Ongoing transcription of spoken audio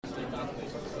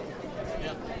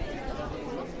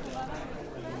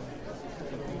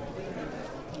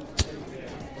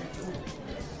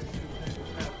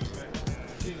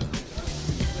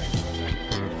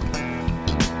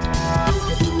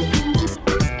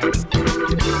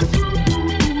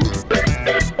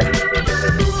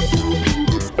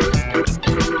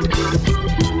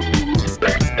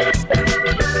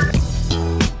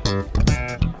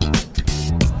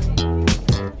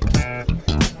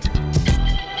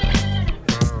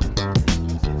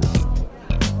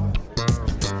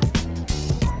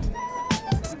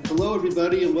Hello,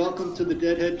 everybody, and welcome to the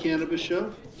Deadhead Cannabis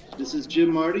Show. This is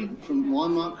Jim Marty from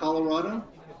Longmont, Colorado,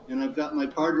 and I've got my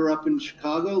partner up in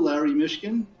Chicago, Larry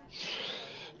Mishkin.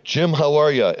 Jim, how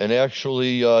are you? And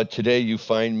actually, today you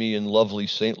find me in lovely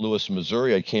St. Louis,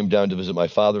 Missouri. I came down to visit my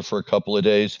father for a couple of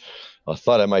days. I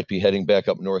thought I might be heading back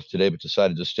up north today, but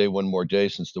decided to stay one more day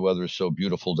since the weather is so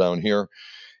beautiful down here.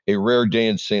 A rare day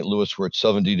in St. Louis where it's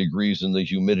 70 degrees and the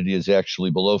humidity is actually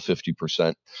below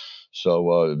 50%.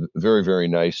 So very, very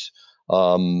nice.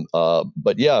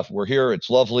 But yeah, we're here. It's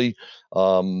lovely.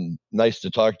 Nice to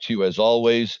talk to you as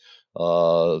always.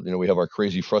 We have our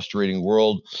crazy, frustrating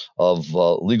world of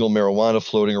legal marijuana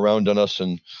floating around on us,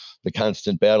 and the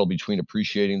constant battle between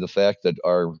appreciating the fact that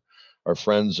our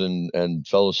friends and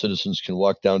fellow citizens can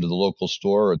walk down to the local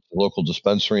store or the local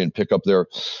dispensary and pick up their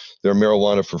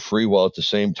marijuana for free, while at the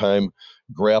same time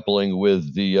grappling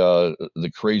with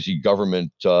the crazy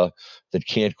government that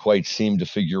can't quite seem to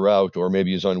figure out, or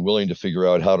maybe is unwilling to figure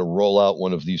out, how to roll out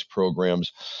one of these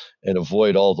programs and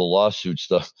avoid all the lawsuits.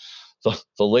 The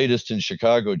latest in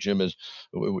Chicago, Jim, is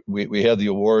we had the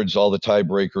awards, all the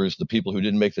tiebreakers. The people who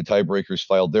didn't make the tiebreakers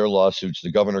filed their lawsuits.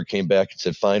 The governor came back and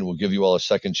said, fine, we'll give you all a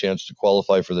second chance to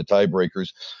qualify for the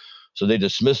tiebreakers. So they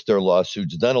dismissed their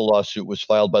lawsuits. Then a lawsuit was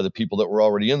filed by the people that were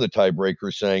already in the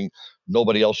tiebreaker saying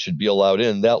nobody else should be allowed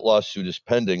in. That lawsuit is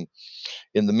pending.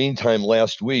 In the meantime,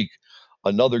 last week,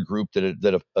 another group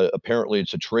that apparently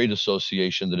it's a trade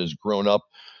association that has grown up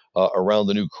around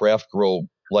the new craft grow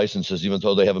licenses, even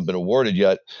though they haven't been awarded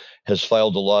yet, has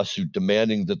filed a lawsuit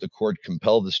demanding that the court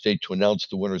compel the state to announce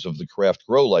the winners of the craft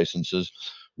grow licenses,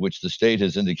 which the state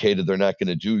has indicated they're not going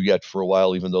to do yet for a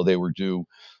while, even though they were due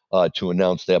to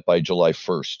announce that by July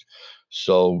 1st.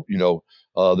 So,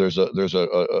 there's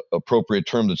a appropriate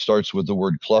term that starts with the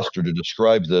word cluster to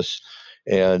describe this.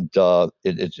 And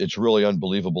it's really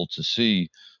unbelievable to see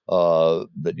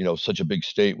that such a big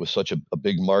state with such a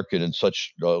big market and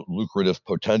such lucrative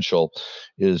potential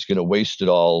is going to waste it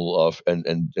all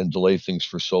and delay things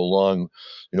for so long,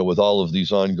 with all of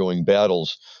these ongoing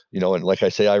battles. And like I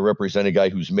say, I represent a guy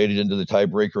who's made it into the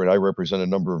tiebreaker, and I represent a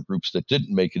number of groups that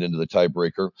didn't make it into the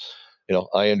tiebreaker.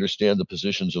 I understand the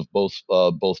positions of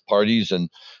both parties, and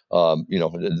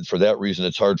for that reason,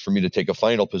 it's hard for me to take a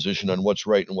final position on what's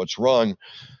right and what's wrong,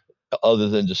 other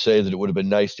than to say that it would have been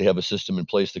nice to have a system in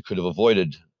place that could have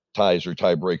avoided ties or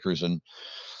tiebreakers. And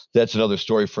that's another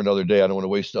story for another day. I don't want to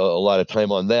waste a lot of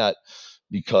time on that,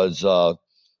 because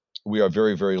we are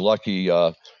very, very lucky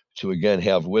to again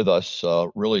have with us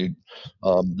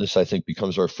this, I think,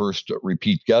 becomes our first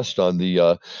repeat guest on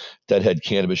the Deadhead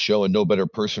Cannabis Show, and no better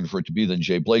person for it to be than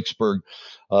Jay Blakesberg.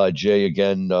 Jay,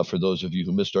 again, for those of you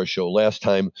who missed our show last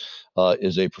time,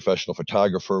 is a professional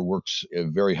photographer, works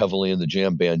very heavily in the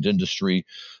jam band industry,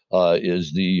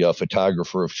 is the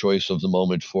photographer of choice of the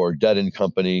moment for Dead &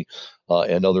 Company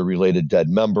and other related Dead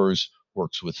members,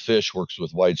 works with Fish, works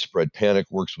with Widespread Panic,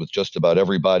 works with just about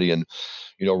everybody, and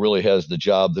really has the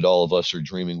job that all of us are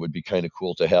dreaming would be kind of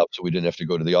cool to have, so we didn't have to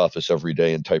go to the office every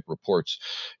day and type reports.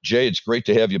 Jay, it's great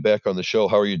to have you back on the show.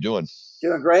 How are you doing?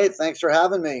 Doing great. Thanks for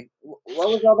having me. What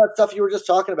was all that stuff you were just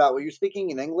talking about? Were you speaking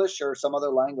in English or some other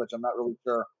language? I'm not really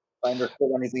sure if I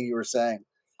understood anything you were saying.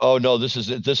 Oh, no, this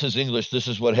is English. This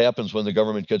is what happens when the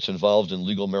government gets involved in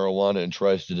legal marijuana and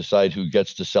tries to decide who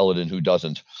gets to sell it and who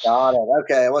doesn't. Got it.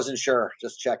 Okay, I wasn't sure.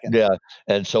 Just checking. Yeah,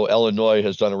 and so Illinois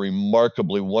has done a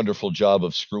remarkably wonderful job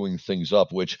of screwing things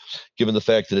up, which, given the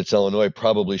fact that it's Illinois,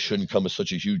 probably shouldn't come as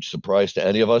such a huge surprise to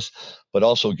any of us, but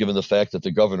also given the fact that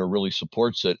the governor really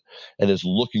supports it and is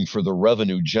looking for the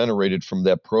revenue generated from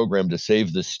that program to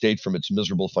save the state from its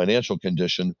miserable financial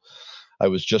condition. I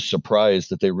was just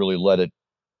surprised that they really let it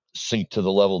sink to the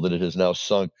level that it has now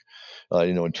sunk,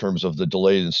 in terms of the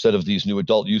delay. Instead of these new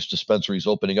adult use dispensaries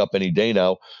opening up any day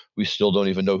now, we still don't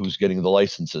even know who's getting the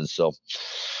licenses. So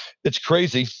it's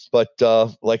crazy. But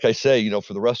like I say,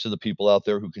 for the rest of the people out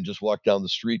there who can just walk down the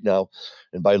street now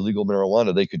and buy legal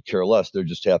marijuana, they could care less. They're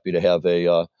just happy to have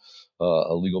a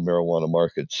legal marijuana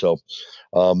market. So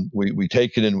we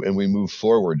take it and we move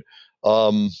forward.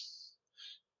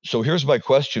 So here's my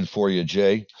question for you,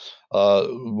 Jay.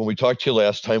 When we talked to you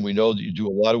last time, we know that you do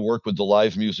a lot of work with the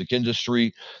live music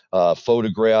industry,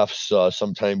 photographs.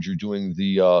 Sometimes you're doing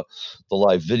the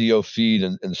live video feed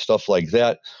and stuff like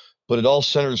that. But it all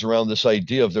centers around this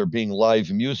idea of there being live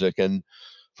music. And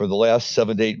for the last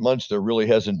 7 to 8 months, there really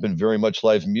hasn't been very much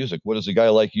live music. What does a guy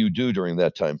like you do during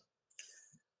that time?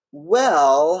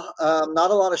 Well,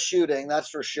 not a lot of shooting, that's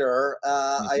for sure.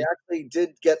 I Hmm. actually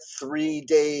did get 3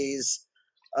 days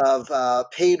of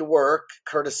paid work,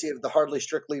 courtesy of the Hardly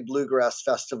Strictly Bluegrass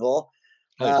Festival.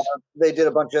 Uh, Nice. they did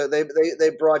a bunch of they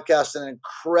broadcast an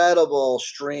incredible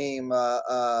stream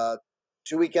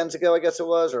 2 weekends ago, I guess it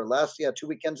was, or 2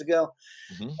 weekends ago,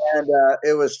 Hmm. and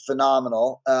it was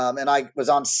phenomenal. And I was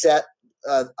on set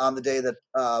on the day that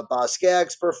Boz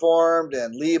Scaggs performed,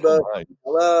 and Oh Lebo, my.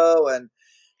 hello, and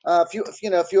a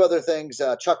few other things.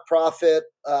 Chuck Prophet,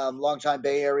 longtime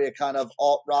Bay Area kind of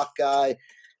alt rock guy.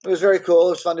 It was very cool.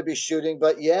 It was fun to be shooting,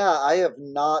 but yeah, I have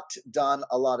not done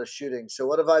a lot of shooting. So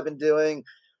what have I been doing?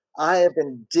 I have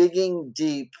been digging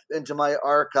deep into my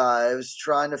archives,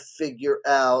 trying to figure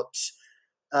out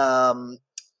um,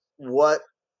 what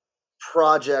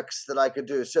projects that I could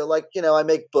do. So, like, I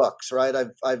make books, right?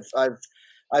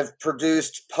 I've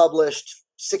produced, published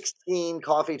 16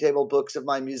 coffee table books of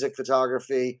my music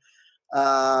photography.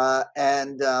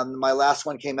 And my last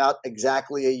one came out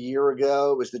exactly a year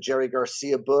ago. It was the Jerry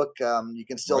Garcia book. You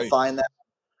can still Right. find that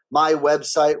my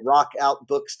website,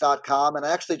 rockoutbooks.com. And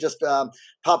I actually just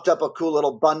popped up a cool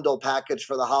little bundle package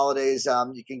for the holidays.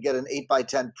 You can get an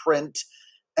 8x10 print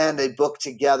and a book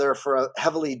together for a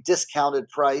heavily discounted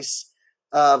price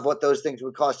of what those things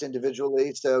would cost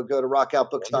individually. So go to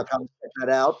rockoutbooks.com Wonderful. and check that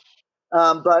out.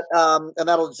 And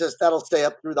that'll stay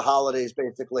up through the holidays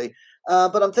basically.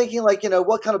 But I'm thinking, like,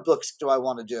 what kind of books do I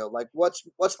want to do? Like, what's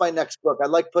my next book? I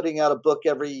like putting out a book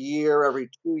every year, every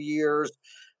 2 years.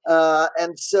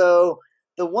 And so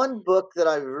the one book that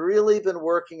I've really been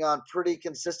working on pretty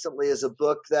consistently is a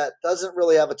book that doesn't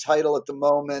really have a title at the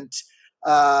moment.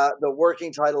 The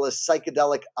working title is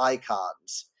Psychedelic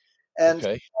Icons. And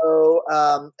Okay.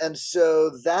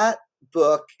 so that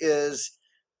book is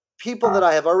people that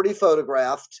I have already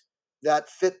photographed that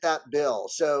fit that bill.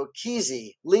 So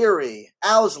Kesey, Leary,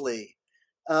 Owsley,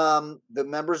 the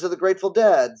members of the Grateful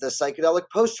Dead, the psychedelic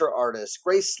poster artist,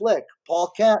 Grace Slick,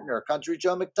 Paul Kantner, Country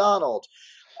Joe McDonald.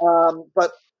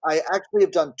 But I actually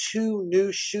have done 2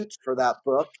 new shoots for that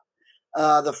book.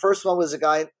 The first one was a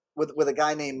guy with a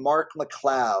guy named Mark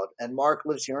McLeod, and Mark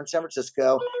lives here in San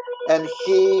Francisco, and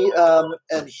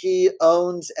he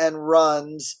owns and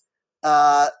runs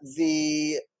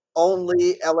the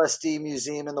only LSD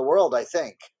museum in the world, I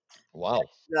think. Wow.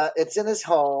 It's in his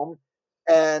home,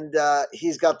 and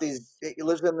he's got these. He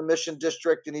lives in the Mission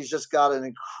District, and he's just got an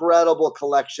incredible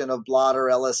collection of blotter,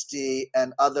 LSD,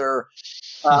 and other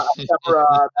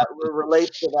ephemera that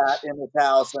relate to that in his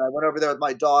house. And I went over there with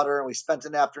my daughter, and we spent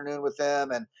an afternoon with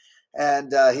him,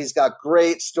 and he's got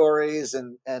great stories,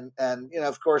 and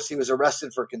of course, he was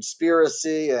arrested for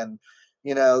conspiracy and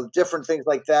different things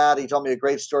like that. He told me a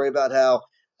great story about how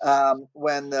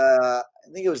when I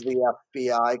think it was the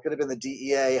FBI, could have been the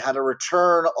DEA, had to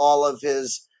return all of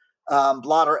his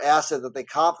blotter acid that they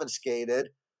confiscated.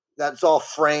 That's all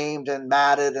framed and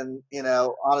matted and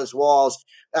on his walls.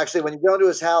 Actually, when you go into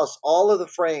his house, all of the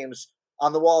frames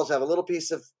on the walls have a little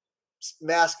piece of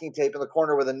masking tape in the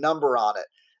corner with a number on it.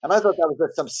 And I thought that was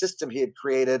just some system he had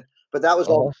created, but that was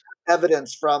all Uh-huh.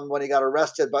 evidence from when he got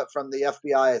arrested, but from the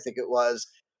FBI, I think it was,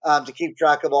 to keep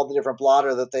track of all the different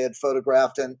blotter that they had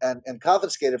photographed and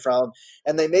confiscated from him.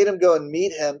 And they made him go and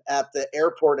meet him at the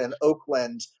airport in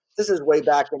Oakland. This is way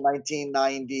back in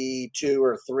 1992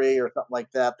 or three or something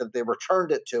like that, that they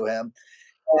returned it to him.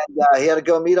 And he had to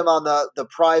go meet him on the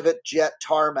private jet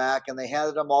tarmac, and they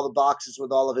handed him all the boxes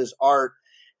with all of his art.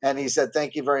 And he said,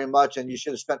 "Thank you very much, and you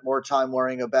should have spent more time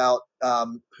worrying about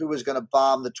who was going to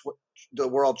bomb the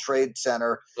World Trade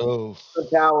Center Oh,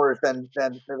 towers than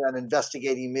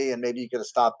investigating me, and maybe you could have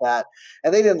stopped that."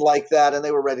 And they didn't like that, and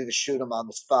they were ready to shoot him on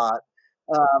the spot.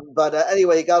 But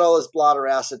anyway, he got all his blotter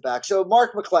acid back. So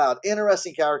Mark McLeod,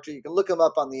 interesting character. You can look him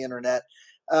up on the internet.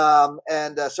 So I went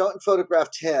and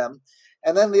photographed him.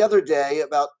 And then the other day,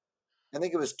 about I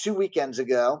think it was 2 weekends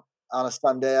ago on a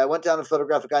Sunday, I went down and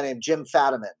photographed a guy named Jim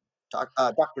Fadiman,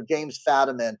 Dr. James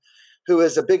Fadiman, who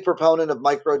is a big proponent of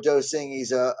microdosing.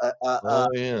 oh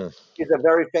yeah. He's a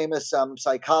very famous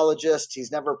psychologist.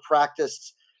 He's never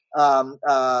practiced, um,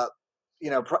 uh,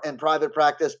 in private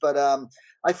practice, but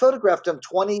I photographed him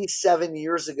 27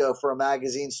 years ago for a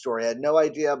magazine story. I had no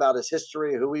idea about his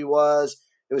history, who he was.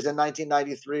 It was in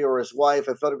 1993, or his wife.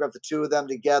 I photographed the two of them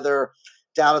together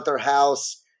down at their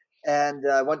house. and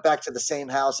went back to the same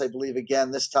house, I believe,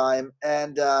 again this time.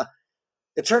 And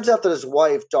it turns out that his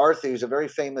wife, Dorothy, who's a very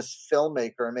famous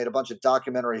filmmaker and made a bunch of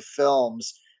documentary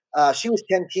films, she was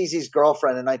Ken Kesey's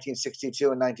girlfriend in 1962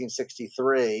 and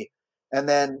 1963, and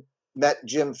then met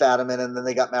Jim Fadiman, and then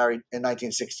they got married in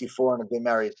 1964 and have been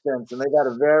married since. And they've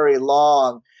had a very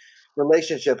long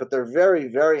relationship, but they're very,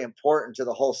 very important to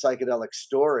the whole psychedelic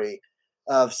story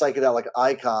of psychedelic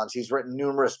icons. He's written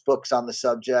numerous books on the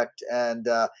subject. And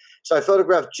so I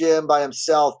photographed Jim by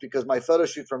himself because my photo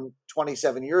shoot from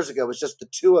 27 years ago was just the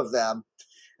two of them.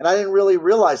 And I didn't really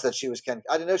realize that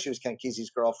I didn't know she was Ken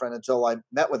Kesey's girlfriend until I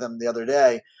met with him the other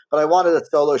day. But I wanted a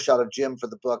solo shot of Jim for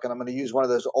the book, and I'm going to use one of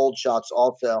those old shots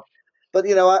also. But,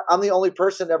 I'm the only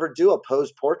person to ever do a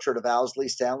posed portrait of Owsley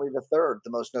Stanley III, the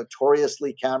most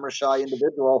notoriously camera-shy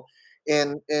individual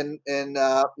in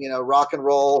rock and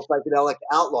roll psychedelic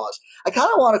outlaws. I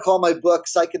kind of want to call my book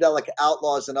Psychedelic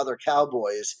Outlaws and Other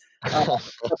Cowboys. The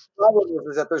problem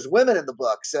is that there's women in the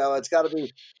book, so it's got to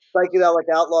be Psychedelic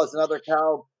Outlaws and Other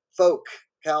cowpoke.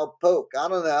 I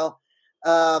don't know.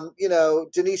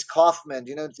 Denise Kaufman. Do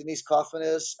you know who Denise Kaufman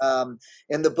is?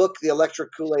 In the book, The Electric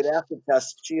Kool-Aid Acid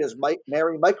Test, she is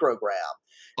Mary Microgram.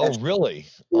 Oh, really?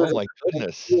 Oh, my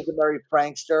goodness. She was a Mary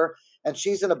prankster, and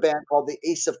she's in a band called the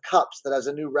Ace of Cups that has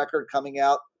a new record coming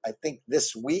out, I think,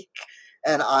 this week.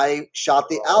 And I shot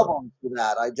the album for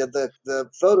that. I did the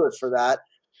photos for that.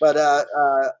 But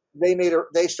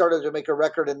they started to make a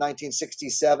record in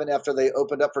 1967 after they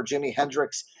opened up for Jimi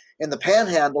Hendrix in the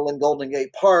Panhandle in Golden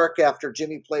Gate Park after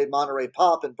Jimmy played Monterey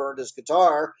Pop and burned his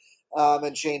guitar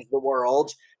and changed the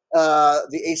world.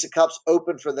 The Ace of Cups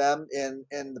opened for them in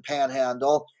the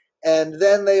Panhandle. And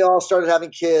then they all started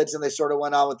having kids and they sort of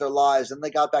went on with their lives. And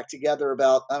they got back together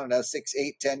about, 6,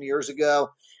 8, 10 years ago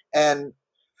and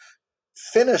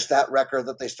finished that record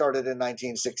that they started in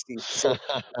 1960.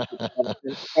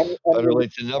 Better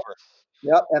late than never.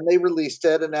 Yep, and they released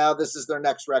it, and now this is their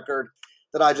next record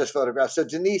that I just photographed. So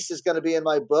Denise is going to be in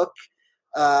my book,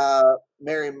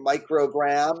 Mary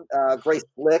Microgram, Grace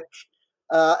Flick,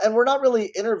 and we're not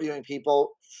really interviewing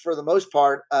people for the most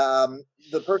part. The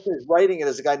person who's writing it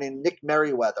is a guy named Nick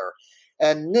Merriweather,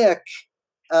 and Nick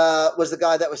was the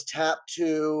guy that was tapped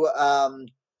to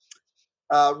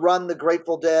run the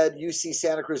Grateful Dead UC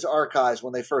Santa Cruz archives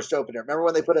when they first opened it. Remember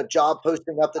when they put a job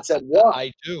posting up that said "What"?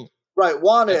 I do. Right,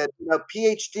 wanted,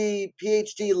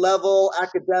 PhD level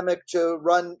academic to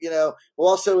run, who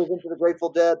also is into the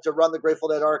Grateful Dead to run the Grateful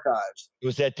Dead archives. It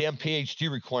was that damn PhD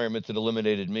requirement that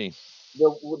eliminated me. The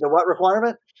what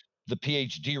requirement? The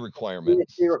PhD requirement.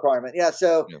 PhD requirement, yeah.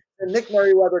 So Nick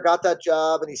Merriweather got that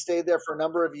job, and he stayed there for a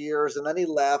number of years, and then he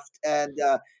left. And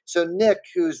so Nick,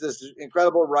 who's this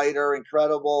incredible writer,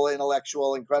 incredible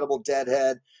intellectual, incredible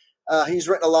deadhead, he's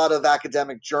written a lot of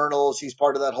academic journals. He's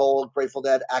part of that whole Grateful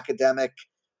Dead academic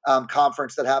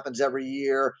conference that happens every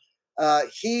year.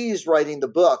 He's writing the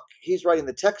book. He's writing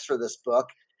the text for this book,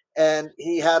 and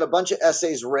he had a bunch of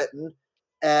essays written.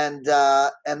 And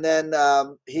then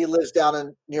he lives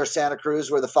down near Santa Cruz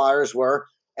where the fires were,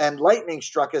 and lightning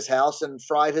struck his house and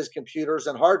fried his computers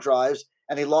and hard drives,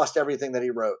 and he lost everything that he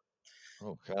wrote.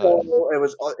 Oh, God. So it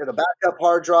was in the backup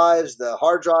hard drives, the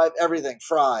hard drive, everything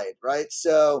fried, right?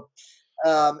 So,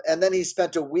 and then he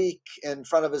spent a week in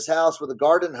front of his house with a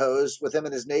garden hose with him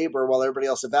and his neighbor while everybody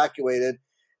else evacuated.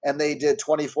 And they did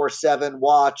 24/7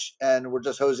 watch and were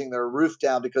just hosing their roof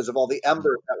down because of all the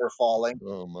embers that were falling.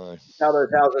 Oh, my. Now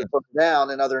those houses burned down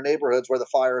in other neighborhoods where the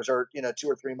fires are, 2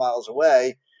 or 3 miles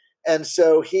away. And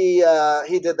so he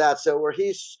did that. So where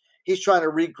he's trying to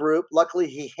regroup. Luckily,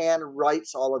 he hand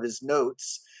writes all of his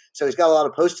notes. So he's got a lot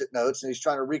of Post-it notes, and he's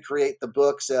trying to recreate the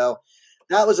book. So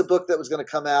that was a book that was going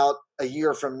to come out a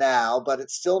year from now, but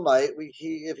it still might.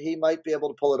 If he might be able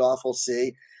to pull it off, we'll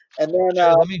see. And then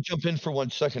let me jump in for 1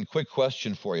 second. Quick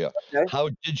question for you. Okay. How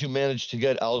did you manage to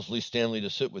get Owsley Stanley to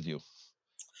sit with you?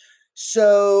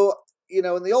 So, in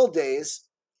the old days,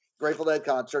 Grateful Dead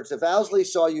concerts, if Owsley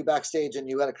saw you backstage and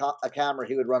you had a camera,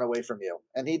 he would run away from you.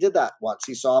 And he did that once.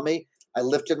 He saw me. I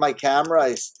lifted my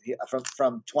camera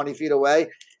from 20 feet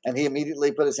away, and he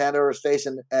immediately put his hand over his face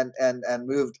and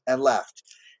moved and left.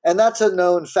 And that's a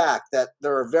known fact that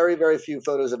there are very, very few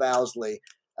photos of Owsley.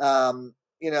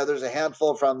 There's a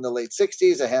handful from the late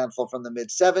 60s, a handful from the mid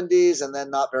 70s, and then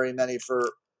not very many for,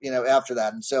 after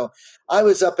that. And so I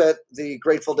was up at the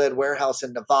Grateful Dead warehouse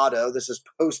in Novato. This is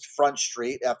post Front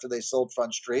Street after they sold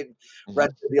Front Street,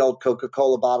 rented the old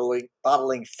Coca-Cola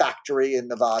bottling factory in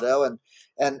Novato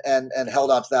and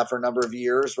held on to that for a number of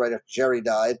years right after Jerry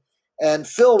died. And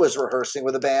Phil was rehearsing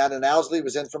with a band, and Owsley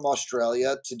was in from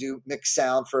Australia to do mixed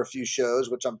sound for a few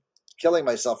shows, which I'm killing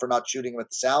myself for not shooting with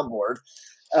the soundboard.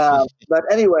 But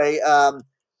anyway,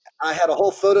 I had a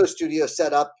whole photo studio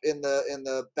set up in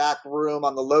the back room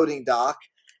on the loading dock,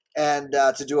 and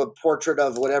to do a portrait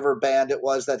of whatever band it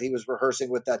was that he was rehearsing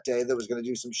with that day that was going to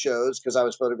do some shows, because I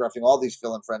was photographing all these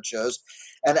Phil and Friends shows.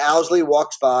 And Owsley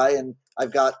walks by, and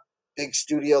I've got big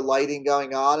studio lighting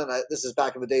going on, and this is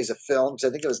back in the days of film, so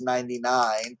I think it was 99.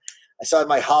 I saw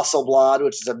my Hasselblad,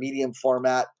 which is a medium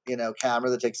format, camera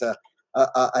that takes a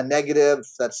negative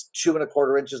that's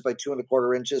 2¼ inches by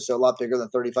 2¼ inches, so a lot bigger than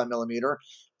 35 millimeter.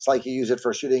 It's like you use it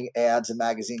for shooting ads and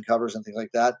magazine covers and things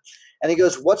like that. And he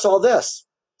goes, "What's all this?"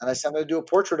 And I said, "I'm going to do a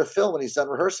portrait of Phil when he's done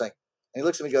rehearsing." And he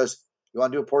looks at me and goes, "You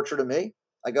want to do a portrait of me?"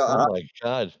 I go, "Uh-huh." Oh my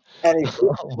God. And he,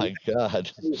 Oh my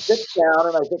God. he sits down,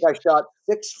 and I think I shot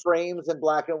 6 frames in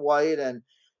black and white and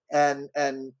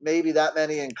maybe that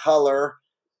many in color.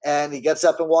 And he gets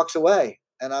up and walks away.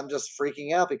 And I'm just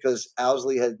freaking out because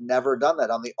Owsley had never done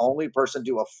that. I'm the only person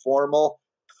to do a formal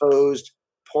posed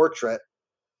portrait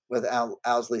with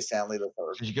Owsley Stanley III.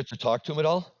 Did you get to talk to him at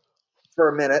all? For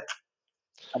a minute.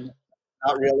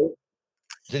 Not really.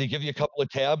 Did he give you a couple of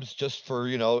tabs just for,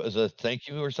 as a thank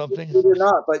you or something? He did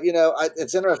not, but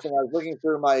it's interesting. I was looking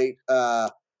through my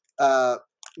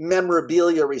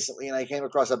memorabilia recently, and I came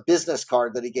across a business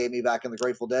card that he gave me back in the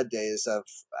Grateful Dead days of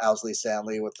Owsley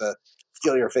Stanley with the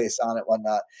steal your face on it,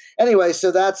 whatnot. Anyway,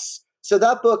 so that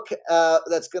book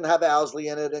that's going to have Owsley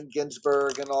in it and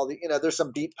Ginsberg and all the, there's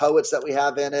some beat poets that we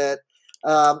have in it.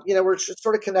 We're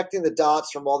sort of connecting the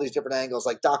dots from all these different angles,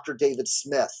 like Dr. David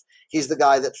Smith. He's the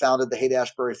guy that founded the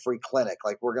Haight-Ashbury Free Clinic.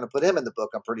 Like, we're going to put him in the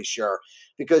book, I'm pretty sure,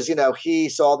 because, he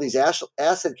saw these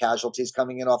acid casualties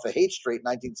coming in off of Haight Street in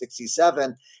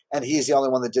 1967, and he's the only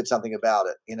one that did something about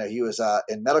it. He was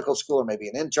in medical school, or maybe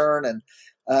an intern, and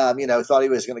thought he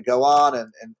was going to go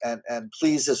on and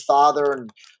please his father and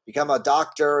become a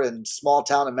doctor in small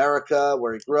town America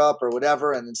where he grew up or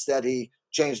whatever. And instead he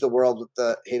changed the world with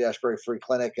the Haight-Ashbury Free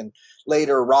Clinic, and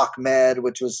later Rock Med,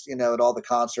 which was, at all the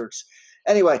concerts.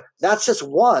 Anyway, that's just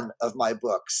one of my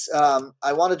books.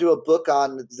 I want to do a book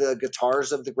on the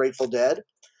guitars of the Grateful Dead.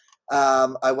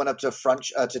 I went up to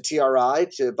TRI,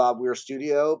 to Bob Weir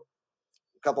Studio,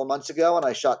 a couple of months ago, and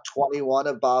I shot 21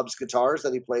 of Bob's guitars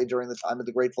that he played during the time of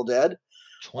the Grateful Dead.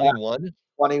 21?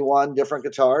 21 different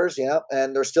guitars, yeah,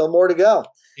 and there's still more to go.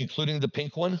 Including the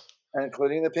pink one? And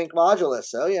including the pink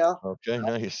modulus, oh yeah. Okay,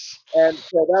 nice. And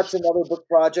so that's another book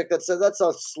project. That's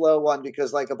a slow one,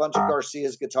 because like a bunch of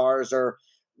Garcia's guitars are,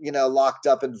 locked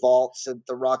up in vaults at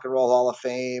the Rock and Roll Hall of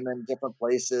Fame and different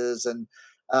places. And,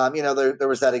 there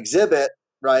was that exhibit,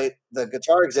 right? The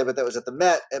guitar exhibit that was at the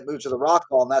Met. It moved to the Rock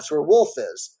Hall, and that's where Wolf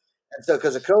is. And so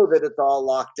because of COVID, it's all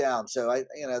locked down. So I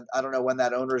don't know when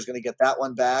that owner is going to get that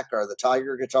one back, or the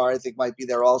Tiger guitar, I think, might be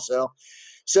there also.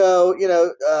 So,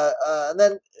 and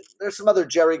then there's some other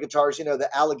Jerry guitars, the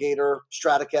Alligator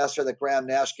Stratocaster that Graham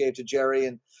Nash gave to Jerry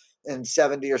in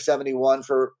 70 or 71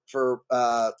 for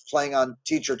playing on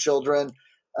Teach Your Children.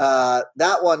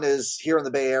 That one is here in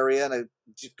the Bay Area, and a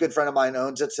good friend of mine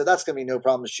owns it. So that's going to be no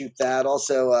problem to shoot that.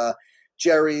 Also,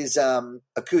 Jerry's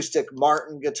acoustic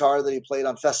Martin guitar that he played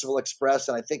on Festival Express,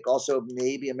 and I think also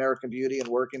maybe American Beauty and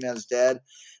Working Man's Dead.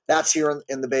 That's here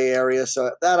in the Bay Area.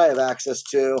 So that I have access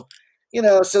to.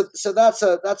 So that's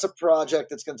a project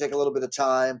that's going to take a little bit of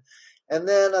time. And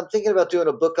then I'm thinking about doing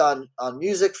a book on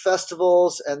music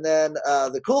festivals. And then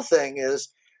the cool thing is,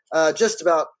 just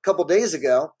about a couple days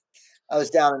ago, I was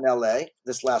down in LA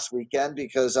this last weekend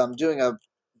because I'm doing a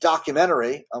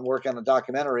documentary. I'm working on a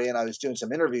documentary, and I was doing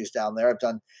some interviews down there. I've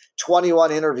done 21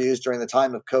 interviews during the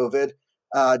time of COVID.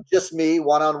 Just me,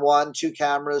 one-on-one, 2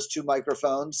 cameras, 2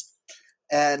 microphones.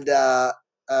 And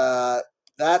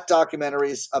that documentary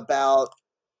is about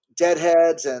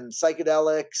deadheads and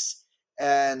psychedelics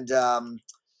and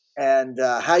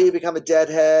how you become a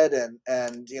deadhead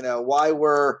and why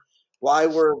we're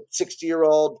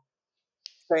 60-year-old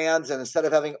fans, and instead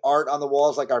of having art on the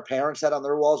walls like our parents had on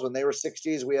their walls when they were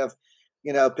 60s, we have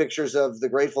pictures of the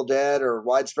Grateful Dead or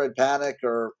Widespread Panic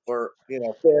or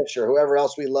Fish or whoever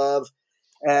else we love.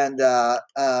 And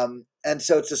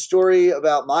so it's a story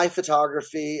about my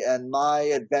photography and my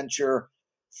adventure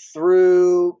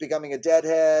through becoming a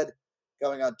deadhead,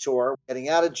 going on tour, getting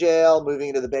out of jail, moving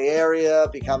into the Bay Area,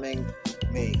 becoming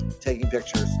me, taking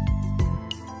pictures.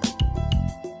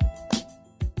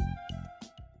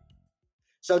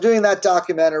 So doing that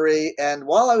documentary, and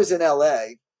while I was in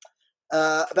LA,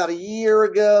 about a year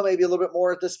ago, maybe a little bit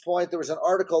more at this point, there was an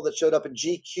article that showed up in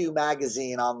GQ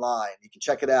magazine online. You can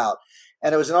check it out.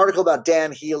 And it was an article about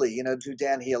Dan Healy. You know who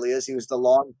Dan Healy is? He was the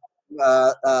long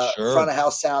front of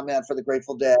house sound man for the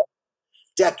Grateful Dead.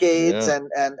 Decades, and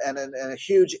a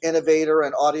huge innovator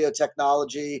in audio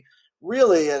technology,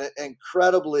 really an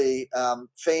incredibly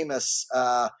famous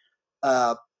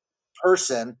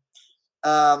person.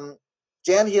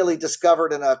 Dan Healy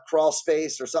discovered in a crawl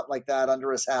space or something like that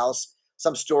under his house,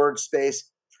 some storage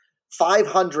space,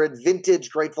 500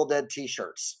 vintage Grateful Dead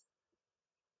T-shirts.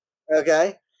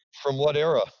 Okay, From what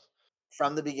era?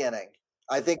 from the beginning.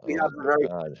 I think we Oh have the my very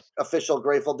God. official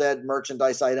Grateful Dead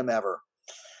merchandise item ever.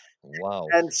 Wow.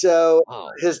 And so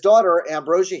Wow. his daughter,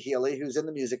 Ambrosia Healy, who's in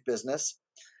the music business,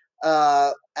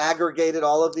 aggregated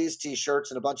all of these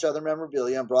T-shirts and a bunch of other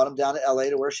memorabilia and brought them down to LA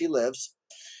to where she lives.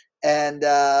 And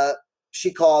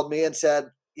she called me and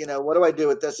said, what do I do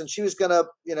with this? And she was gonna,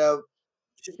 she's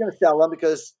gonna sell them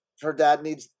because her dad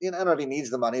needs, I don't know if he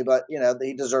needs the money, but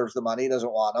he deserves the money. He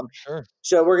doesn't want them. Sure.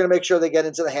 So we're gonna make sure they get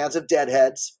into the hands of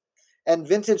deadheads. And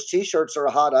vintage T-shirts are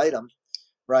a hot item,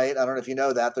 right? I don't know if you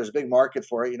know that. There's a big market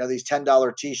for it. These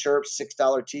 $10 T-shirts,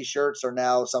 $6 T-shirts are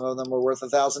now, some of them are worth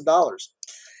 $1,000.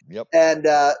 Yep. And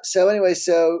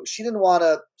so she didn't want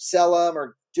to sell them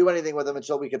or do anything with them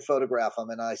until we could photograph them.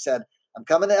 And I said, I'm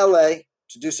coming to LA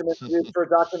to do some interviews for a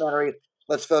documentary.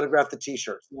 Let's photograph the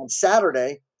T-shirts. And on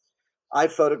Saturday, I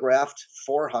photographed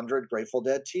 400 Grateful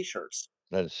Dead T-shirts.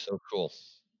 That is so cool.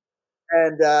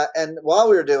 And while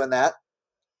we were doing that,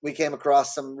 we came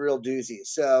across some real doozies.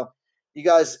 So you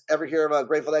guys ever hear of a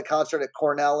Grateful Dead concert at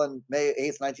Cornell on May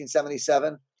 8th,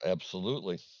 1977?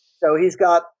 Absolutely. So he's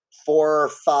got 4 or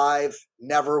 5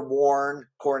 never worn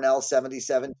Cornell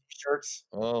 77 T-shirts.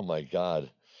 Oh my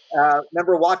God.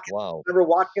 Remember Watkins? Wow. Remember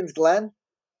Watkins Glen?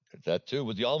 That too,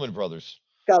 with the Allman Brothers.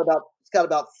 It's got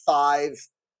about 5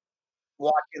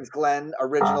 Watkins Glen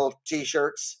original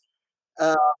T-shirts.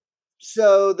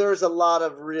 So there's a lot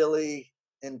of really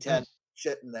intense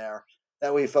shit in there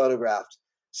that we photographed.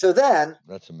 So then,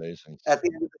 that's amazing. At the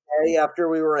end of the day, after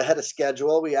we were ahead of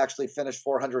schedule, we actually finished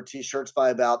 400 T-shirts by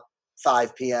about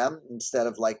 5 p.m. instead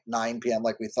of like 9 p.m.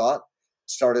 like we thought.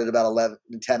 Started about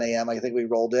 10 a.m. I think we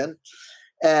rolled in.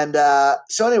 And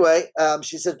so anyway,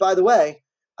 she said, by the way,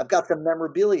 I've got some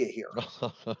memorabilia here.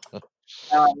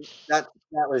 That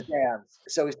was Dan's.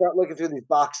 So we start looking through these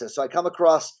boxes. So I come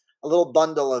across a little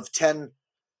bundle of 10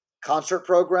 concert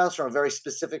programs from a very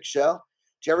specific show.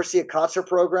 Did you ever see a concert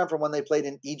program from when they played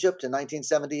in Egypt in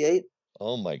 1978?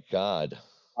 Oh my God.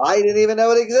 I didn't even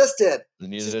know it existed.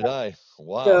 Neither did I.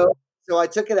 Wow. So I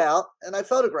took it out and I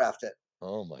photographed it.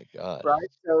 Oh my God. Right.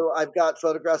 So I've got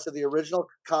photographs of the original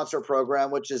concert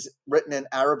program, which is written in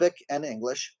Arabic and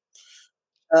English.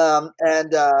 So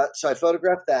I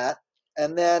photographed that.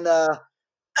 And then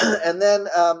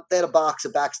they had a box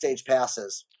of backstage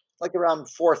passes, like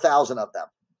around 4,000 of them.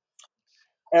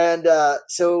 And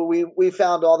so we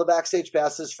found all the backstage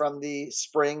passes from the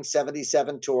spring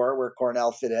 77 tour where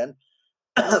Cornell fit in.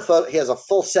 He has a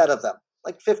full set of them,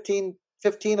 like 15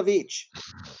 of each.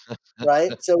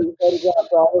 Right. So we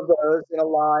photographed all of those in a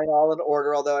line, all in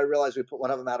order, although I realized we put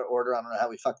one of them out of order. I don't know how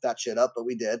we fucked that shit up, but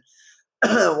we did.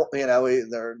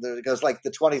 There goes like the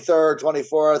 23rd,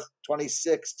 24th,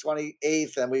 26th,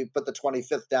 28th, and we put the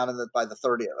 25th down by the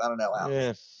 30th. I don't know how.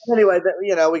 Yeah. Anyway,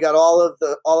 we got all of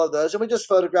those, and we just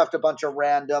photographed a bunch of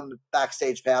random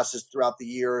backstage passes throughout the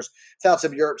years. Found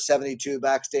some Europe 72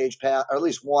 backstage pass, or at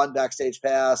least one backstage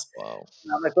pass. Wow.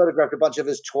 I photographed a bunch of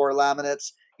his tour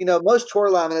laminates. Most tour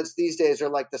laminates these days are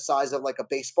like the size of like a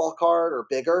baseball card or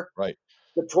bigger. Right.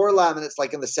 The tour laminates,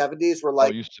 like in the 70s, were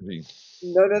like, used to be.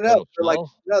 No. They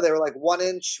were like 1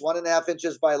 inch, 1.5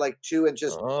 inches by like 2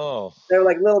 inches. Oh. They were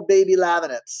like little baby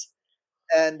laminates,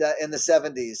 and in the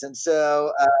 70s. And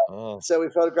so, so we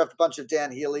photographed a bunch of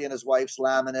Dan Healy and his wife's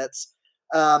laminates.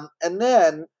 And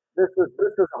then this was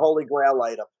a holy grail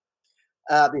item.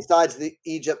 Besides the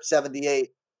Egypt 78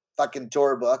 fucking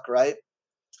tour book, right?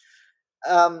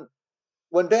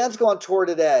 When bands go on tour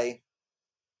today,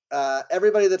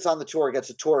 everybody that's on the tour gets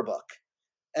a tour book.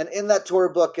 And in that tour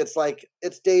book,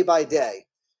 it's day by day.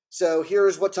 So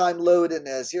here's what time load-in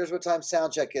is. Here's what time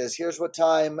sound check is. Here's what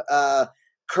time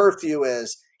curfew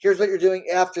is. Here's what you're doing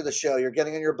after the show. You're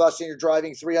getting on your bus and you're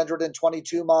driving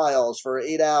 322 miles for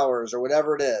 8 hours or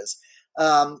whatever it is.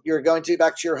 You're going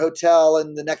back to your hotel,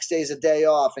 and the next day is a day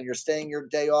off, and you're staying your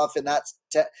day off, and that's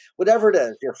whatever it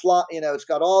is. You're flying. it's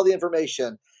got all the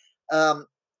information.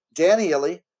 Dan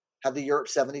Healy had the Europe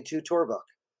 72 tour book.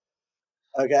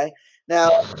 Okay.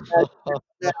 Now, some of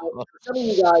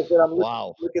you guys that I'm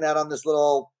looking at on this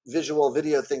little visual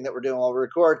video thing that we're doing while we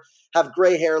record have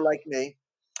gray hair like me.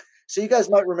 So you guys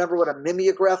might remember what a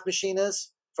mimeograph machine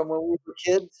is from when we were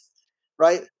kids,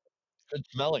 right? Good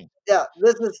smelling. Yeah.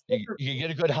 You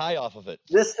get a good high off of it.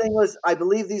 This thing was, I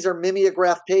believe these are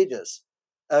mimeograph pages.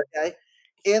 Okay.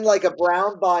 in like a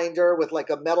brown binder with like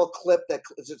a metal clip that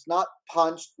it's not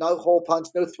punched, no hole punch,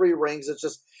 no 3 rings. It's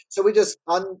just, so we just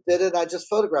undid it. I just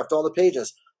photographed all the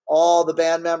pages, all the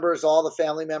band members, all the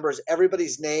family members,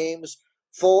 everybody's names,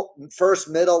 full first,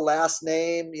 middle, last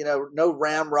name, no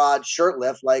ramrod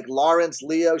shirtlift, like Lawrence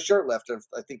Leo shirtlift.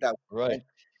 I think that was, Right.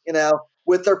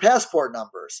 with their passport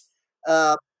numbers.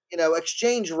 Uh,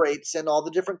 exchange rates in all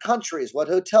the different countries, what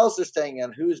hotels they're staying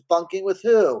in, who's bunking with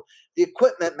who, the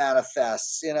equipment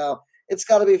manifests. It's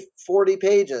got to be 40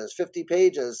 pages, 50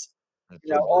 pages,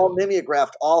 all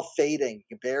mimeographed, all fading. You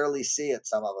can barely see it,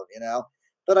 some of them,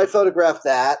 but I photographed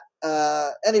that.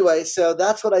 Anyway, so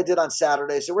that's what I did on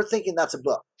Saturday. So we're thinking that's a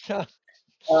book.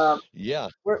 Yeah.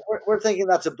 We're thinking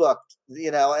that's a book,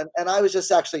 and I was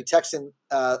just actually texting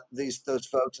those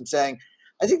folks and saying,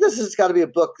 I think this has got to be a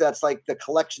book that's like the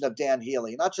collection of Dan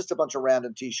Healy, not just a bunch of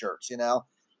random T-shirts,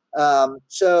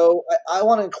 So I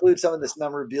want to include some of this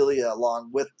memorabilia along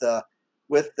with the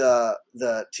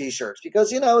T-shirts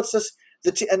because it's just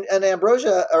and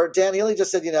Ambrosia or Dan Healy just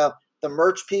said the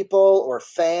merch people or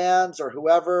fans or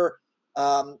whoever.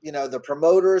 The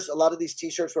promoters. A lot of these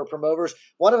T-shirts were promoters.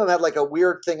 One of them had like a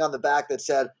weird thing on the back that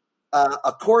said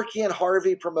a Corky and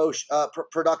Harvey promotion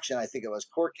production. I think it was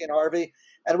Corky and Harvey.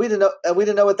 And we didn't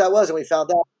know what that was, and we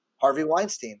found out Harvey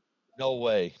Weinstein. No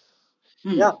way.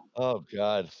 Yeah. Oh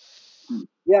God.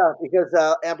 Yeah, because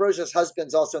Ambrosia's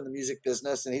husband's also in the music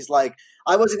business, and he's like,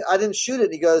 I didn't shoot it.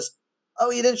 And he goes, oh,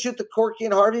 you didn't shoot the Corky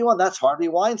and Harvey one? That's Harvey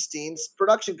Weinstein's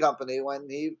production company when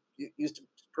he used to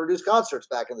produce concerts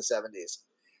back in the 70s.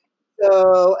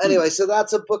 So anyway, so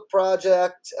that's a book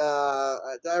project. I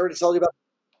already told you about.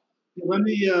 Let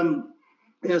me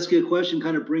ask you a question,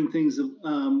 kind of bring things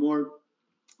more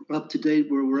up to date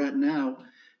where we're at now.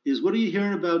 Is what are you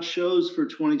hearing about shows for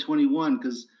 2021?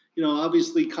 Because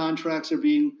obviously contracts are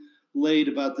being laid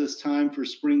about this time for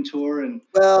spring tour, and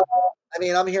well, I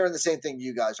mean, I'm hearing the same thing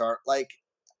you guys are. Like,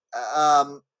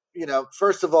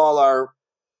 first of all, our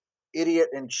idiot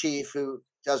in chief who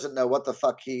doesn't know what the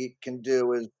fuck he can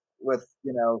do is with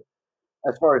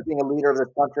as far as being a leader of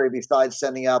this country, besides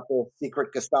sending out the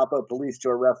secret Gestapo police to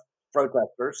arrest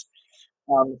protesters,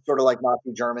 sort of like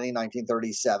Nazi Germany,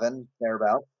 1937,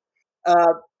 thereabout.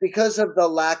 Because of the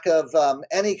lack of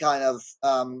any kind of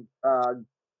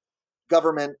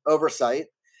government oversight,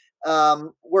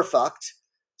 we're fucked.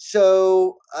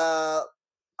 So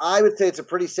I would say it's a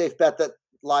pretty safe bet that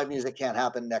live music can't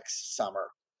happen next summer.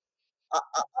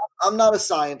 I'm not a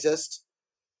scientist.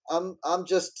 I'm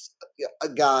just a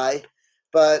guy,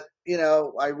 but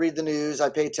I read the news. I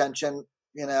pay attention.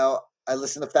 I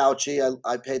listen to Fauci.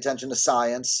 I pay attention to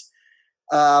science.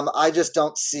 I just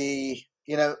don't see.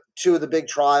 2 of the big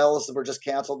trials that were just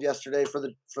canceled yesterday for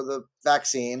the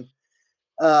vaccine.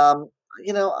 I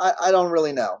don't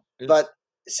really know, but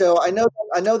so I know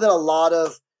that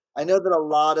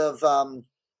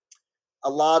a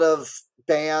lot of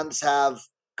bands have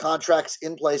contracts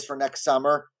in place for next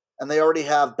summer, and they already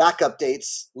have backup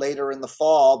dates later in the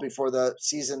fall before the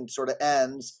season sort of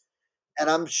ends. And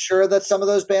I'm sure that some of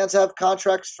those bands have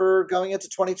contracts for going into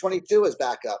 2022 as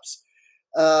backups.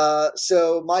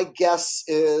 So my guess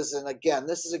is, and again,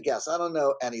 this is a guess, I don't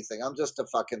know anything. I'm just a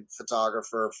fucking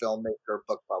photographer, filmmaker,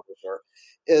 book publisher,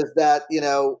 is that,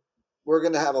 we're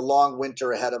going to have a long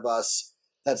winter ahead of us.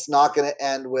 That's not going to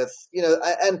end with,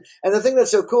 and the thing that's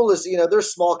so cool is,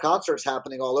 there's small concerts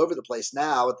happening all over the place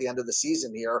now at the end of the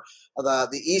season here.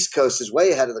 The East Coast is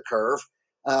way ahead of the curve.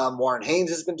 Warren Haynes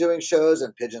has been doing shows,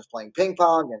 and Pigeons playing ping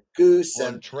pong, and Goose,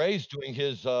 and Trey's doing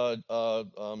his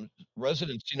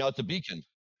residency now at the Beacon.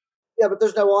 Yeah, but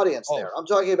there's no audience there. I'm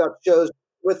talking about shows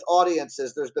with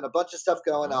audiences. There's been a bunch of stuff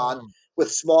going on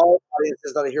with small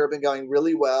audiences that I hear have been going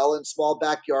really well, and small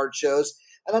backyard shows.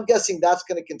 And I'm guessing that's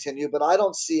going to continue, but I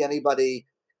don't see anybody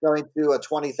going to a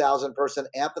 20,000 person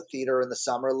amphitheater in the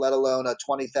summer, let alone a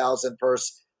 20,000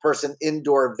 person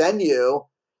indoor venue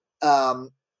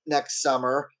next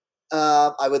summer.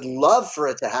 I would love for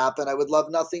it to happen. I would love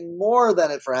nothing more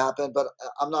than it for happen, but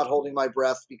I'm not holding my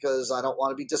breath because I don't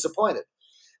want to be disappointed.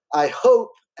 I hope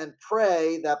and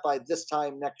pray that by this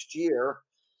time next year,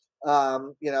 I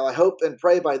hope and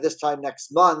pray by this time next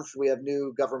month, we have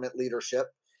new government leadership.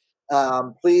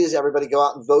 Please, everybody, go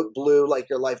out and vote blue like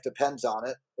your life depends on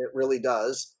it. It really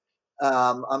does.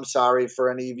 I'm sorry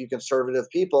for any of you conservative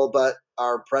people, but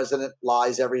our president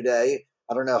lies every day.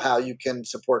 I don't know how you can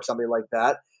support somebody like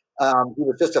that. He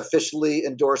was just officially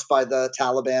endorsed by the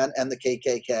Taliban and the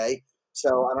KKK.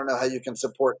 So I don't know how you can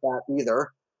support that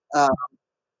either.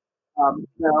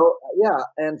 Yeah,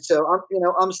 and so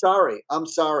I'm sorry. I'm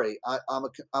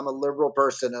a liberal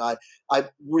person, and I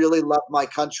really love my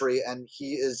country, and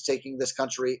he is taking this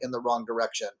country in the wrong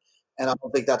direction, and I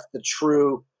don't think that's the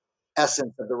true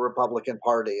essence of the Republican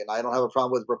Party. And I don't have a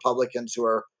problem with Republicans who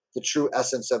are the true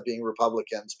essence of being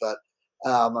Republicans, but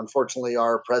unfortunately,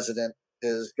 our president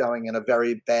is going in a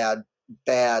very bad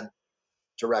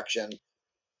direction.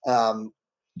 Um,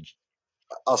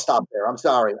 I'll stop there. I'm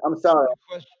sorry.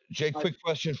 Jay, quick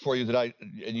question for you and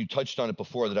you touched on it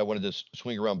before that I wanted to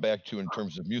swing around back to in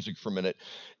terms of music for a minute.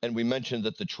 And we mentioned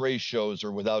that the Trey shows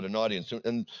are without an audience.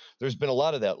 And there's been a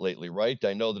lot of that lately, right?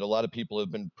 I know that a lot of people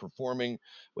have been performing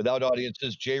without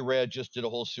audiences. J-Rad just did a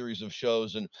whole series of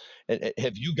shows. And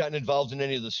have you gotten involved in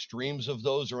any of the streams of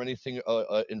those or anything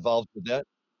involved with that?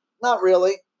 Not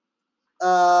really.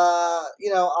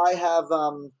 I have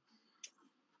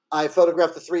I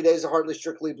photographed the 3 days of Hardly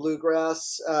Strictly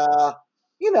Bluegrass.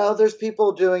 There's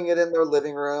people doing it in their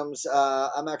living rooms.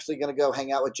 I'm actually going to go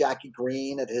hang out with Jackie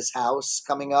Green at his house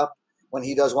coming up when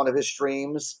he does one of his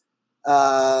streams,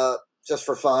 just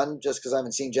for fun, just because I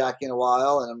haven't seen Jackie in a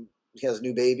while, and he has a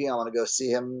new baby. I want to go see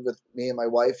him with me and my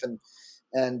wife, and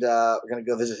we're going to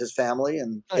go visit his family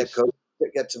and Nice.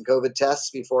 get some COVID tests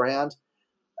beforehand.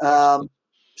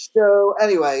 So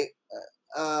anyway,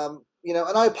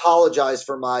 and I apologize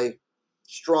for my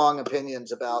strong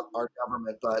opinions about our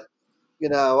government, but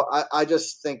I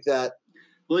just think that.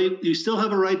 Well, you still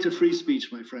have a right to free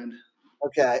speech, my friend.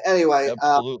 Okay. Anyway,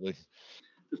 absolutely.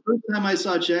 The first time I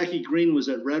saw Jackie Green was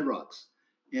at Red Rocks,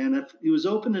 and he was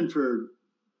opening for,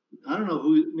 I don't know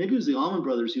who, maybe it was the Allman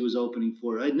Brothers he was opening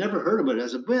for. I'd never heard of it. I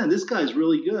said, man, this guy's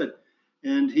really good.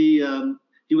 And he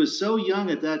was so young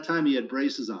at that time, he had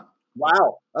braces on.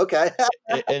 Wow. Okay.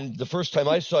 And the first time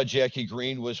I saw Jackie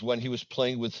Green was when he was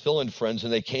playing with Phil and Friends,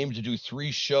 and they came to do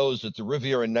 3 shows at the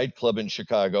Riviera nightclub in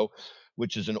Chicago,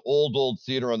 which is an old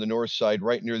theater on the north side,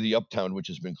 right near the Uptown, which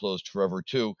has been closed forever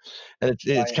too. And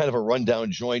it's kind of a rundown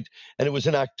joint. And it was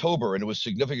in October, and it was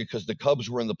significant because the Cubs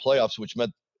were in the playoffs, which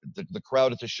meant the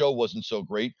crowd at the show wasn't so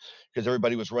great because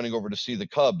everybody was running over to see the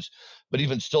Cubs. But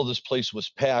even still, this place was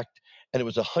packed, and it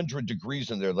was 100 degrees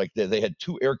in there. Like they had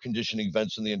 2 air conditioning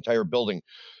vents in the entire building.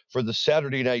 For the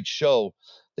Saturday night show,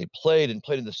 they played and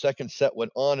played, in the second set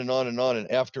went on and on and on.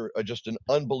 And after just an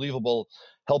unbelievable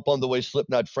Help on the Way,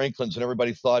 Slipknot, Franklin's, and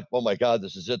everybody thought, oh my God,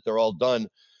 this is it. They're all done.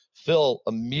 Phil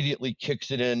immediately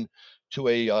kicks it in to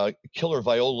a killer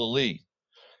Viola Lee.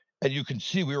 And you can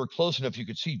see, we were close enough, you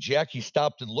could see Jackie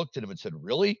stopped and looked at him and said,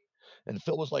 really? And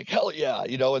Phil was like, hell yeah.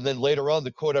 And then later on,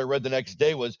 the quote I read the next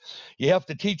day was, you have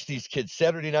to teach these kids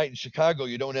Saturday night in Chicago,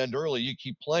 you don't end early, you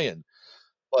keep playing.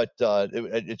 But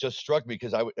it just struck me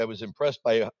because I was impressed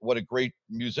by what a great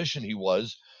musician he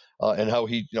was, and how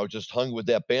he just hung with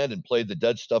that band and played the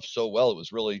Dead stuff so well.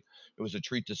 It was a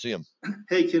treat to see him.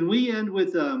 Hey, can we end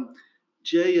with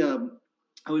Jay?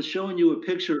 I was showing you a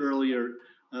picture earlier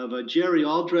of Jerry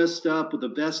all dressed up with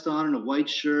a vest on and a white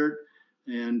shirt,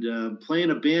 and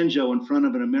playing a banjo in front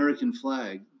of an American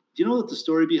flag. Do you know what the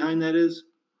story behind that is?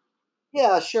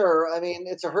 Yeah, sure. I mean,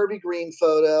 it's a Herbie Green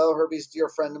photo. Herbie's a dear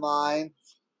friend of mine.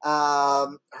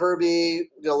 Herbie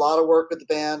did a lot of work with the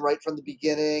band right from the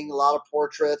beginning, a lot of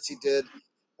portraits. He did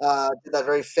that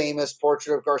very famous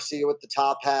portrait of Garcia with the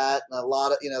top hat, and a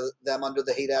lot of, them under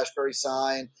the Haight-Ashbury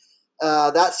sign.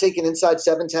 That's taken inside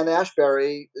 710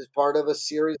 Ashbury as part of a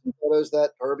series of photos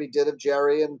that Herbie did of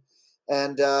Jerry and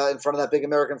in front of that big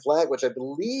American flag, which I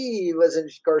believe was in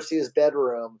Garcia's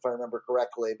bedroom, if I remember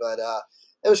correctly. But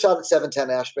it was shot at 710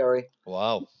 Ashbury.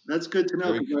 Wow. That's good to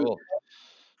know. Very cool.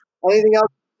 Anything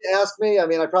else to ask me? I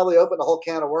mean, I probably opened a whole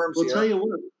can of worms here. Well, tell you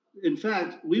what. In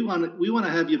fact, we want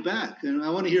to have you back, and I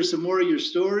want to hear some more of your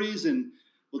stories, and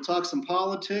we'll talk some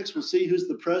politics. We'll see who's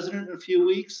the president in a few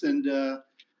weeks, and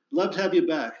love to have you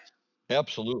back.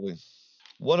 Absolutely.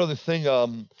 One other thing,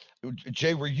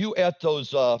 Jay, were you at those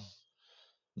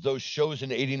shows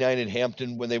in '89 in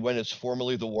Hampton when they went as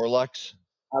formerly the Warlocks?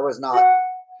 I was not.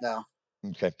 No.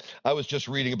 Okay. I was just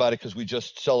reading about it because we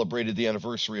just celebrated the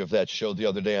anniversary of that show the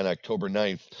other day on October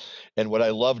 9th. And what I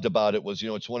loved about it was,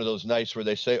 it's one of those nights where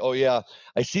they say, oh yeah,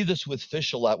 I see this with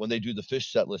Phish a lot when they do the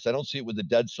Phish set list. I don't see it with the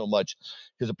Dead so much,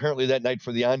 because apparently that night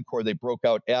for the encore, they broke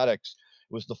out Addicts.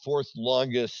 It was the 4th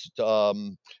longest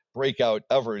breakout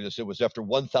ever. It was after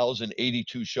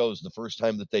 1,082 shows the first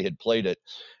time that they had played it.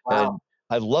 Wow. And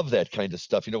I love that kind of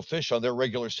stuff. Phish on their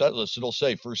regular set list, it'll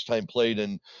say first time played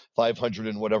in 500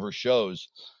 and whatever shows.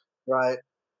 Right.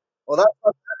 Well, that's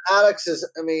what Addicts is.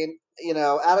 I mean,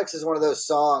 Addicts is one of those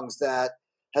songs that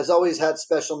has always had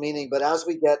special meaning. But as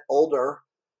we get older,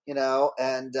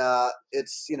 and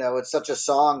it's such a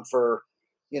song for,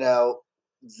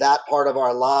 that part of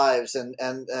our lives. And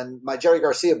my Jerry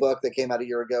Garcia book that came out a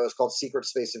year ago is called Secret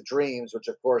Space of Dreams, which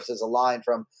of course is a line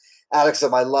from Addicts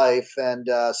of My Life. And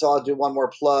so I'll do one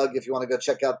more plug. If you want to go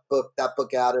check out that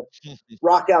book out at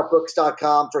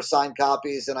rockoutbooks.com for signed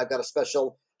copies. And I've got a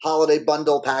special holiday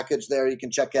bundle package there you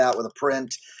can check out with a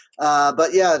print.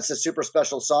 But yeah, it's a super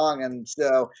special song. And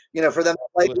so, for them to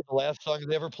play It was the last song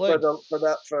they ever played.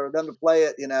 for them to play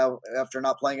it, after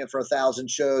not playing it for 1,000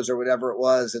 shows or whatever it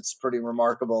was, it's pretty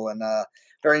remarkable and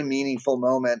very meaningful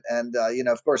moment. And,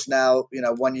 of course, now,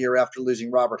 1 year after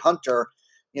losing Robert Hunter,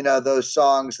 those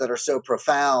songs that are so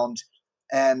profound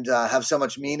and have so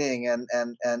much meaning. And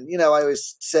I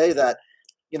always say that,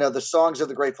 the songs of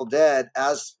the Grateful Dead,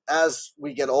 as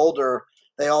we get older,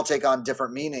 they all take on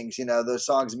different meanings. Those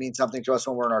songs mean something to us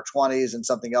when we're in our 20s and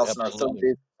something else in our 30s, something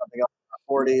else in our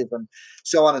 40s, and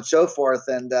so on and so forth.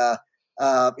 And, those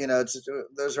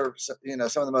are, some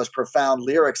of the most profound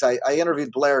lyrics. I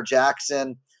interviewed Blair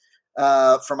Jackson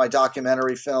for my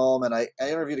documentary film, and I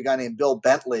interviewed a guy named Bill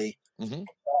Bentley,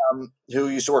 who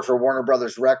used to work for Warner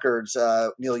Brothers Records,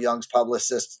 Neil Young's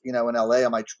publicist, in LA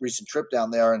on my recent trip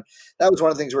down there. And that was one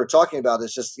of the things we were talking about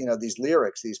is just, these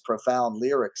lyrics, these profound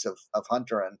lyrics of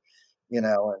Hunter and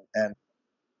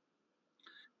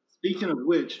Speaking of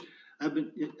which, I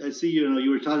see, you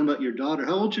were talking about your daughter.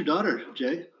 How old's your daughter,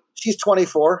 Jay? She's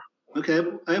 24. Okay.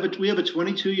 We have a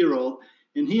 22-year-old,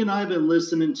 and he and I have been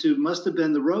listening to Must Have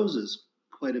Been the Roses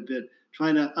quite a bit,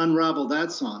 trying to unravel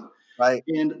that song. Right.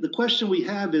 And the question we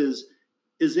have is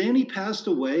Annie passed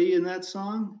away in that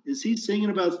song? Is he singing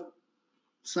about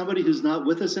somebody who's not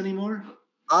with us anymore?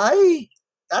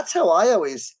 That's how I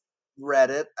always read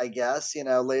it, I guess,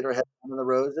 later had in the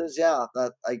Roses. Yeah.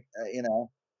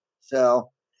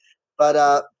 So,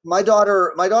 but my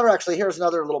daughter actually, here's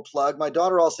another little plug. My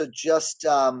daughter also just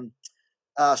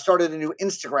started a new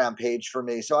Instagram page for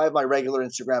me. So I have my regular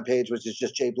Instagram page, which is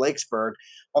just Jay Blakesberg.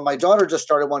 Well, my daughter just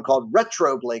started one called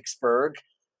Retro Blakesberg,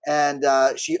 and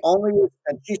she's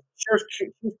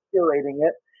curating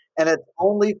it, and it's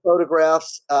only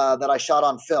photographs that I shot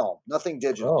on film, nothing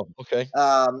digital. Oh, okay.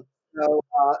 So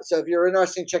if you're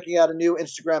interested in checking out a new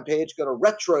Instagram page, go to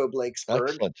Retro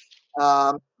Blakesberg, and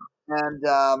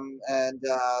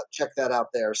check that out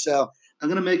there. So I'm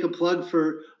going to make a plug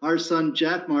for our son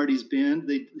Jack Marty's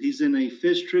band. He's in a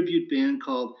Phish tribute band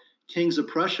called Kings of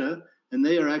Prussia, and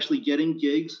they are actually getting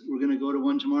gigs. We're going to go to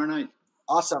one tomorrow night.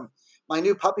 Awesome. My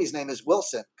new puppy's name is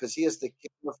Wilson because he is the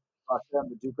King of Prussia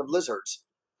and the Duke of Lizards.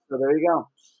 So there you go.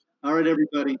 All right,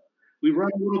 everybody. We've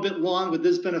run a little bit long, but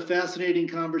this has been a fascinating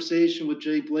conversation with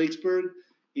Jay Blakesberg.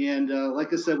 And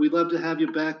like I said, we'd love to have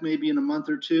you back maybe in a month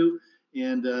or two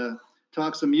and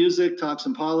talk some music, talk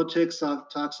some politics,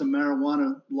 talk some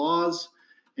marijuana laws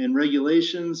and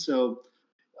regulations. So,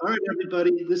 all right,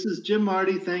 everybody, this is Jim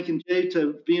Marty thanking Jay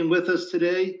to being with us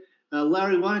today.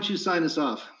 Larry, why don't you sign us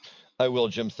off? I will,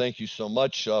 Jim. Thank you so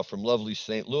much from lovely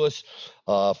St. Louis.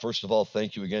 First of all,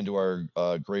 thank you again to our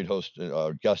great host,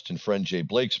 guest and friend, Jay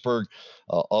Blakesberg.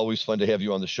 Always fun to have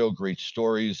you on the show. Great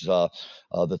stories that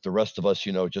the rest of us,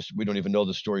 we don't even know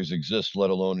the stories exist,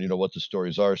 let alone, what the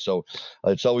stories are. So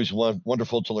it's always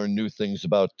wonderful to learn new things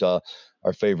about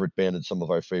our favorite band and some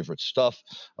of our favorite stuff.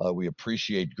 We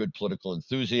appreciate good political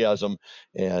enthusiasm,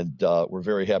 and we're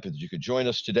very happy that you could join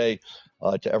us today.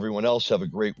 To everyone else, have a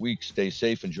great week. Stay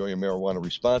safe. Enjoy your marijuana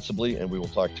responsibly, and we will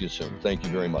talk to you soon. Thank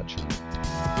you very much.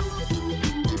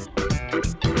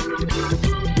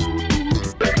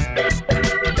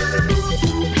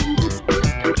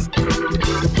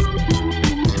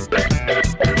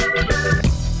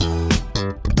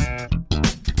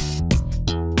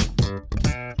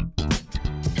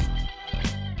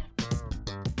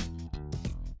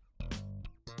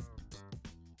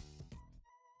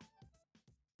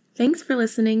 Thanks for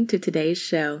listening to today's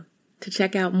show. To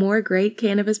check out more great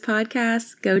cannabis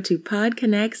podcasts, go to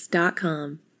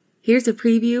podconnects.com. Here's a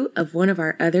preview of one of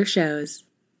our other shows.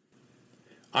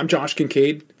 I'm Josh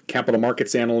Kincaid, capital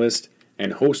markets analyst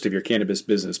and host of your cannabis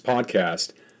business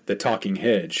podcast, The Talking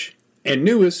Hedge, and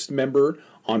newest member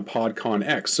on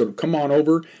PodConX. So come on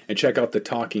over and check out The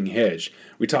Talking Hedge.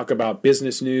 We talk about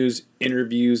business news,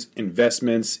 interviews,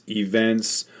 investments,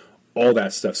 events, all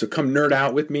that stuff. So come nerd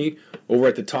out with me over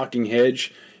at The Talking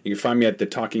Hedge. You can find me at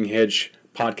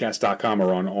thetalkinghedgepodcast.com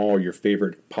or on all your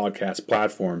favorite podcast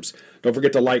platforms. Don't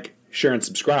forget to like, share, and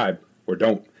subscribe, or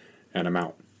don't. And I'm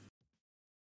out.